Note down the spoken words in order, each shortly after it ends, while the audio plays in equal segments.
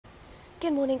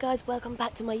Good morning guys, welcome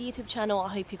back to my YouTube channel. I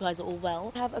hope you guys are all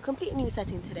well. I have a complete new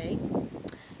setting today.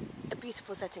 A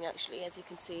beautiful setting actually, as you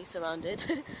can see,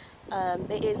 surrounded.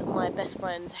 It is my best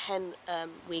friend's hen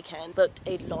weekend. Booked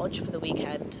a lodge for the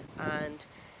weekend and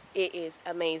it is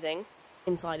amazing.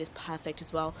 Inside is perfect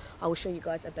as well. I will show you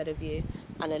guys a better view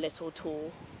and a little tour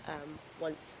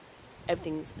once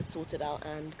everything's sorted out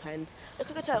and kind of look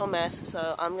like a total mess.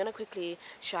 So I'm gonna quickly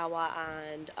shower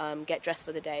and get dressed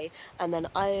for the day, and then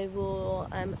I will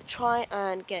try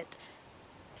and get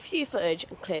a few footage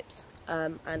and clips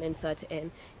and insert it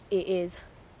in. It is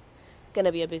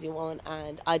gonna be a busy one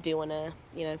and I do want to,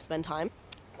 you know, spend time.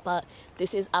 But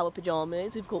this is our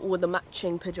pajamas. We've got all the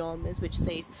matching pajamas which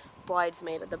says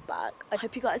bridesmaid at the back. I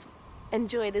hope you guys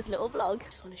enjoy this little vlog. I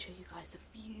just want to show you guys the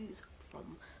views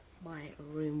from my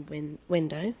room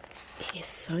window. It is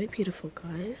so beautiful,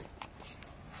 guys.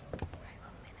 Wait 1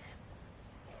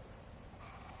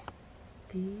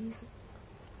 minute.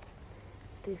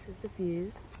 This is the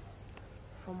views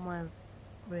from my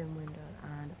room window,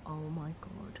 and oh my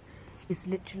god, it's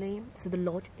literally, so the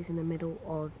lodge is in the middle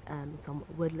of some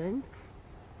woodlands,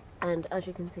 and as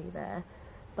you can see there,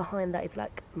 behind that is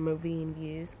like marine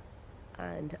views,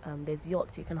 and there's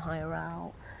yachts you can hire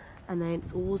out. And then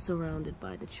it's all surrounded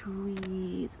by the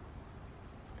trees.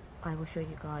 I will show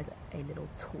you guys a little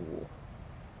tour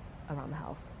around the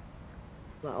house.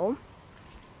 Well,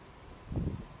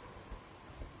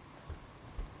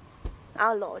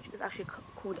 our lodge is actually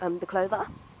called the Clover.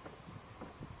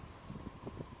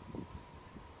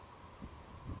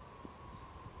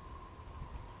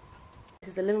 This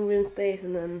is the living room space,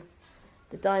 and then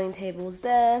the dining table's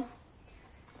there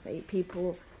for 8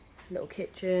 people. Little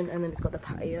kitchen, and then it's got the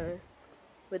patio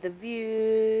with the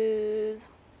views,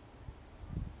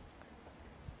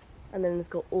 and then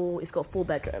it's got 4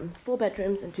 bedrooms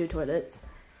and 2 toilets.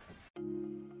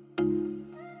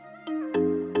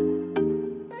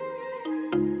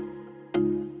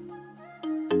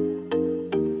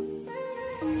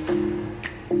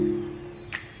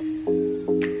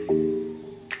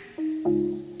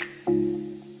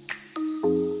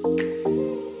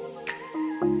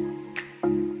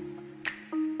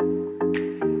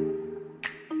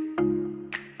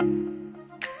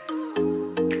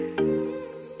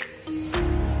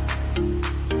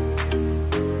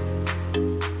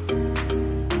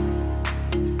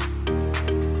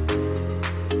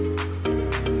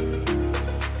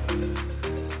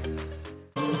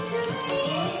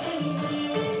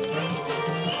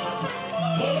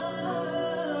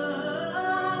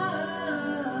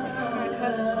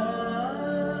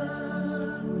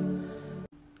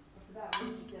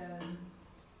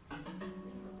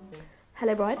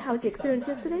 Hello bride, how was the experience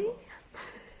yesterday?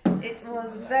 It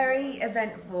was very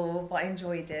eventful, but I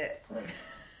enjoyed it.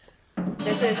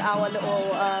 This is our little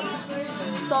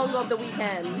song of the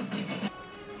weekend.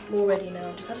 All ready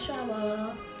now, just had a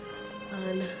shower.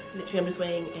 And literally I'm just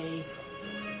wearing a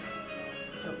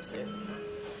jumpsuit.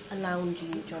 A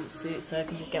loungy jumpsuit, so I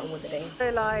can just get on with the day.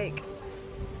 So like,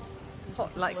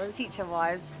 hot like teacher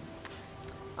vibes.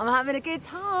 I'm having a good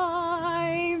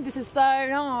time. This is so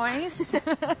nice.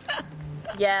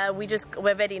 Yeah,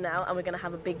 we're ready now and we're gonna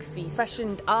have a big feast.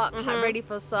 Freshened up, ready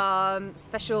for some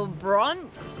special brunch.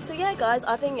 So yeah guys,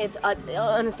 I think it's,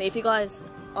 honestly, if you guys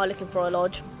are looking for a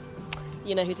lodge,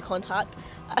 you know who to contact.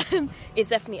 It's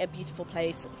definitely a beautiful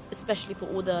place, especially for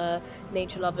all the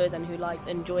nature lovers and who likes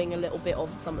enjoying a little bit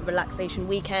of some relaxation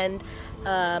weekend.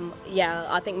 Yeah,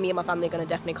 I think me and my family are gonna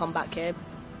definitely come back here.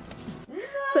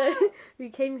 So we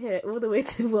came here all the way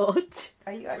to watch.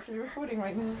 Are you actually recording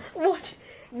right now? Watch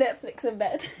Netflix in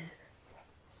bed.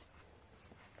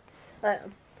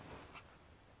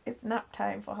 It's nap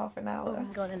time for half an hour.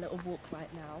 I'm going on a little walk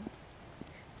right now.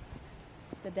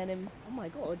 The denim, oh my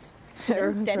god.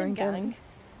 Denim gang.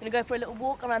 I'm gonna go for a little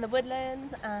walk around the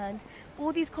woodlands, and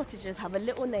all these cottages have a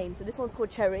little name. So this one's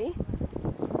called Cherry.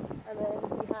 And then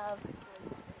we have,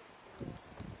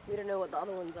 we don't know what the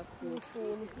other ones are called.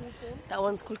 That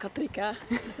one's called Katrika.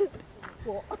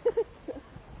 What?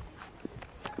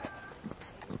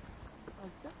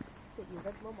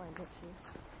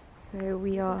 So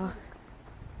we are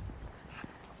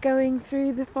going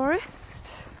through the forest.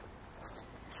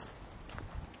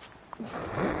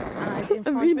 And in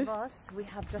front of us we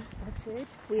have just spotted.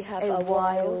 We have a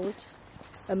wild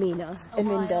Aminda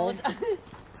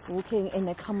walking in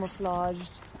a camouflaged.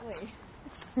 Wait.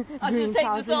 I should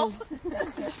take this off.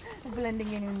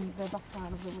 Blending in the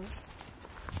background of the woods.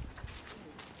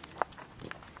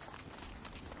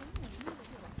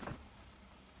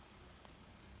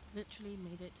 Literally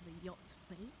made it to the yacht's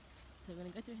place. So we're gonna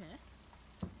go through here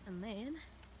and then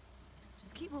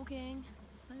just keep walking.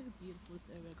 It's so beautiful, it's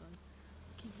so rare, guys.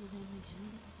 people then can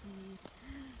you see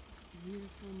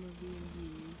beautiful marine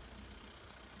views.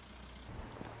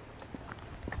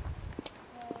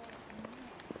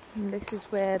 And this is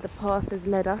where the path has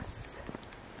led us.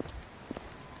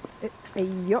 It's a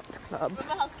yacht club.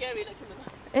 Remember how scary it looked in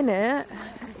the night? Innit?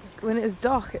 When it's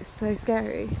dark, it's so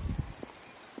scary.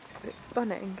 It's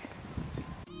stunning.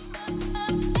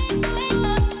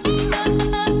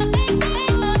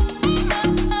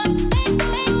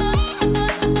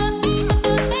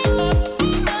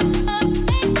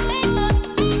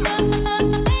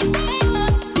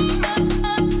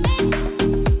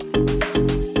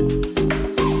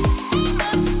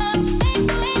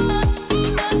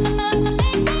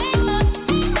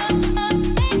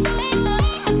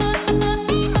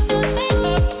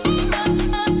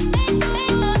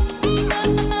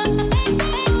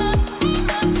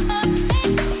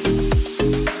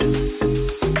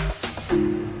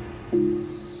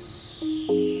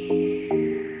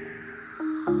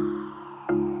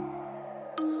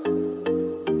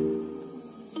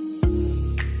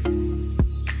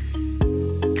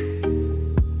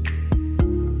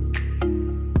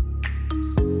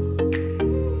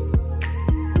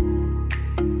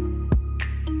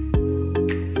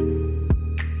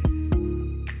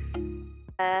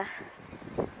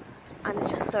 And it's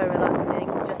just so relaxing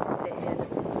just to sit here and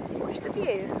just watch the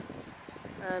view.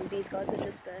 These guys are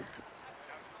just there.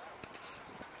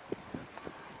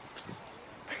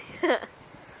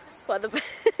 What the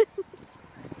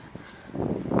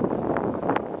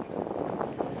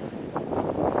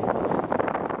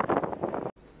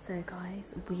So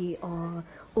guys, we are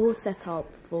all set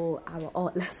up for our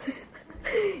art lesson.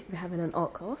 We're having an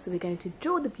art class, so we're going to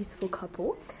draw the beautiful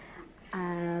couple.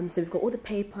 So we've got all the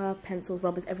paper, pencils,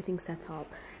 rubbers, everything set up,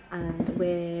 and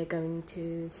we're going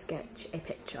to sketch a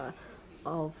picture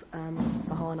of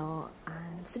Sahana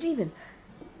and Sajeevan.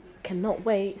 Cannot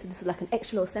wait. So this is like an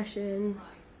extra little session,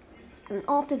 and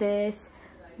after this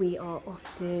we are off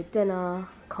to dinner.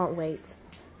 Can't wait.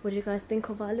 What do you guys think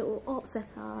of our little art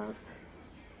setup?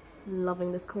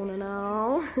 Loving this corner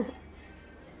now.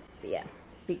 But yeah,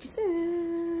 speak to you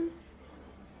soon.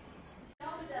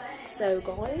 So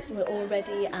guys, we're all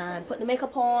ready and put the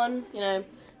makeup on, you know,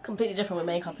 completely different with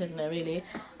makeup, isn't it, really?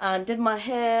 And did my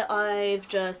hair. I've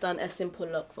just done a simple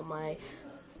look for my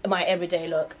everyday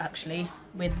look, actually,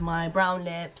 with my brown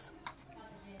lips.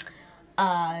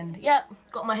 And yeah,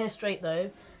 got my hair straight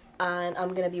though, and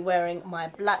I'm gonna be wearing my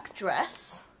black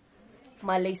dress,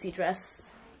 my lacy dress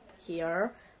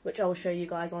here, which I will show you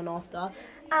guys on after.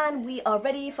 And we are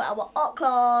ready for our art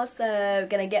class, so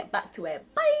gonna get back to it.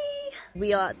 Bye!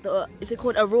 We are at the, is it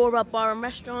called Aurora Bar and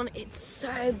Restaurant? It's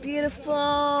so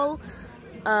beautiful.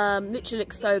 Literally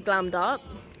looks so glammed up.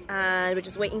 And we're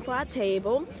just waiting for our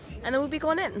table, and then we'll be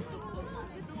going in.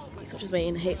 So just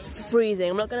waiting. It's freezing.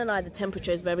 I'm not gonna lie, the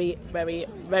temperature is very, very,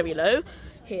 very low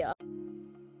here.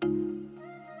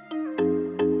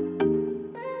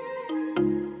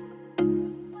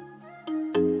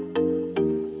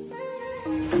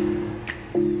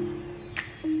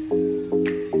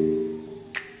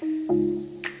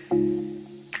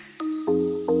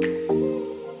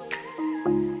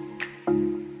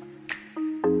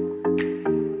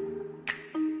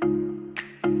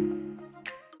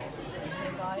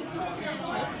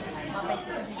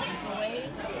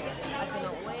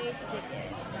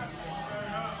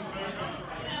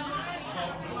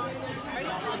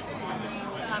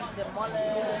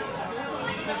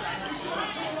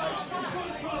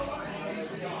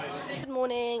 Good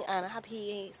morning and a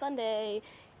happy Sunday.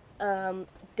 Is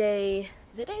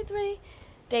it day 3?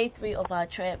 Day 3 of our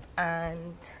trip,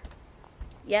 and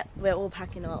yep, we're all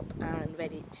packing up and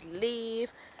ready to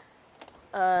leave.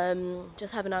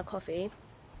 Just having our coffee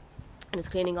and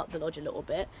just cleaning up the lodge a little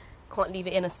bit. Can't leave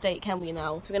it in a state, can we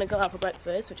now? So we're gonna go out for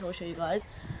breakfast, which I'll show you guys.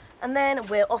 And then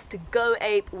we're off to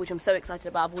Goape, which I'm so excited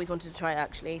about. I've always wanted to try it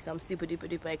actually, so I'm super duper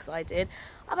duper excited.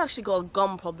 I've actually got a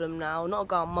gum problem now. Not a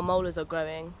gum, my molars are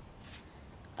growing.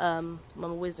 My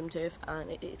wisdom tooth,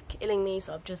 and it is killing me,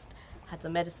 so I've just had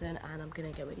some medicine and I'm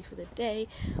gonna get ready for the day.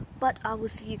 But I will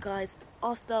see you guys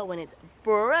after, when it's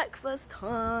breakfast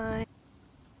time.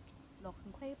 Lock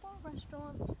and Quay Bar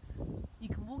Restaurant. You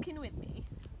can walk in with me.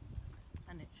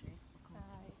 And literally,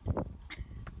 of course.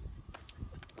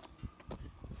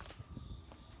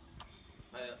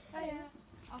 Hiya. Hiya.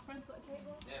 Our friend's got a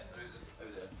table? Yeah,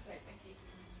 over there. Great, thank you.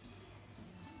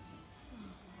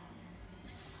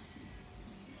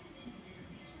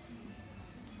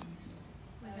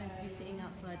 We're going to be sitting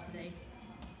outside today.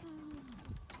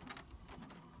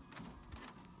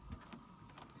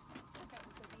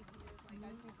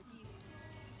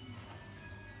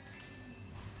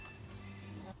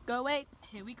 Goape.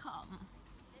 Here we come.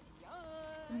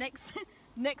 Next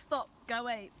stop,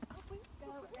 goape.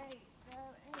 Okay,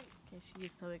 she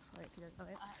is so excited to go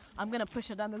goape. I'm gonna push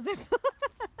her down the zip.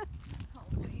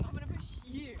 I'm gonna push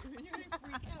you and you're gonna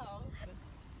freak out.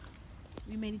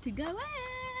 We made it to goape.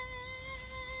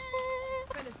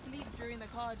 Fell asleep during the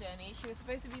car journey. She was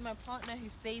supposed to be my partner who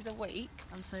stays awake.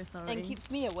 I'm so sorry. And keeps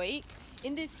me awake.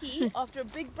 In this heat, after a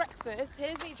big breakfast,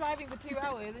 here's me driving for 2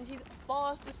 hours and she's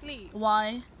fast asleep.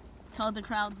 Why? Tell the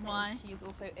crowd why. She's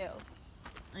also ill.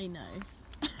 I know.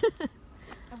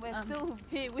 And we're still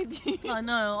here with you. I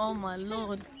know, oh my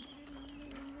lord.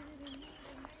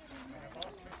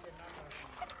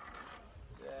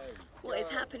 What is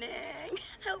happening?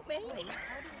 Help me. How did this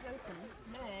open?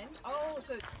 Then, oh,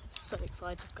 So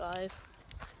excited, guys.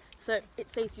 So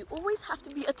it says you always have to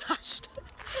be attached.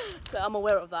 So I'm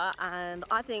aware of that, and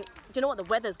I think, do you know what, the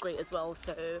weather's great as well,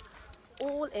 so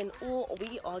all in all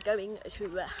we are going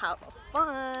to have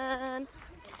fun.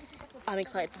 I'm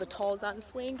excited for the Tarzan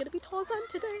swing. Gonna be Tarzan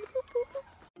today. Boop, boop, boop.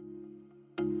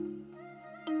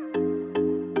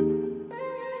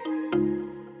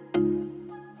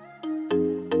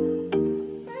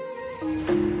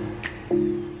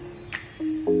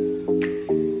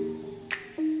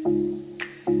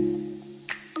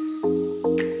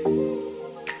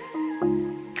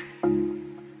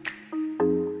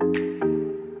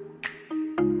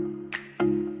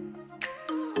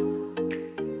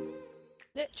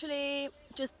 Literally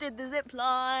just did the zip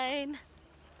line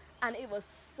and it was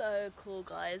so cool,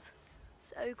 guys.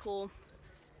 So cool.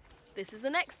 This is the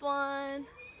next one.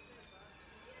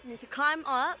 You need to climb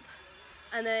up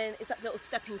and then it's like little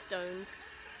stepping stones.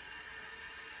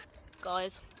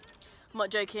 Guys, I'm not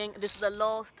joking, this is the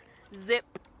last zip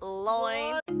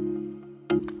line.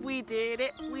 What? We did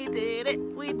it, we did it,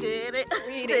 we did it,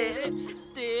 we did it.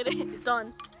 It's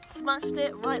done. Smashed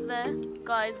it right there.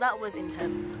 Guys, that was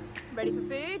intense. ready for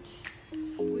food.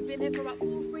 We've been here for about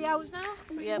 3 hours now.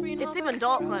 Yeah, it's even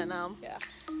dark right now. Yeah.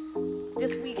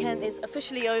 This weekend is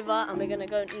officially over and we're gonna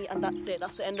go and eat and that's it.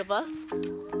 That's the end of us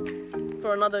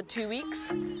for another 2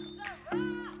 weeks.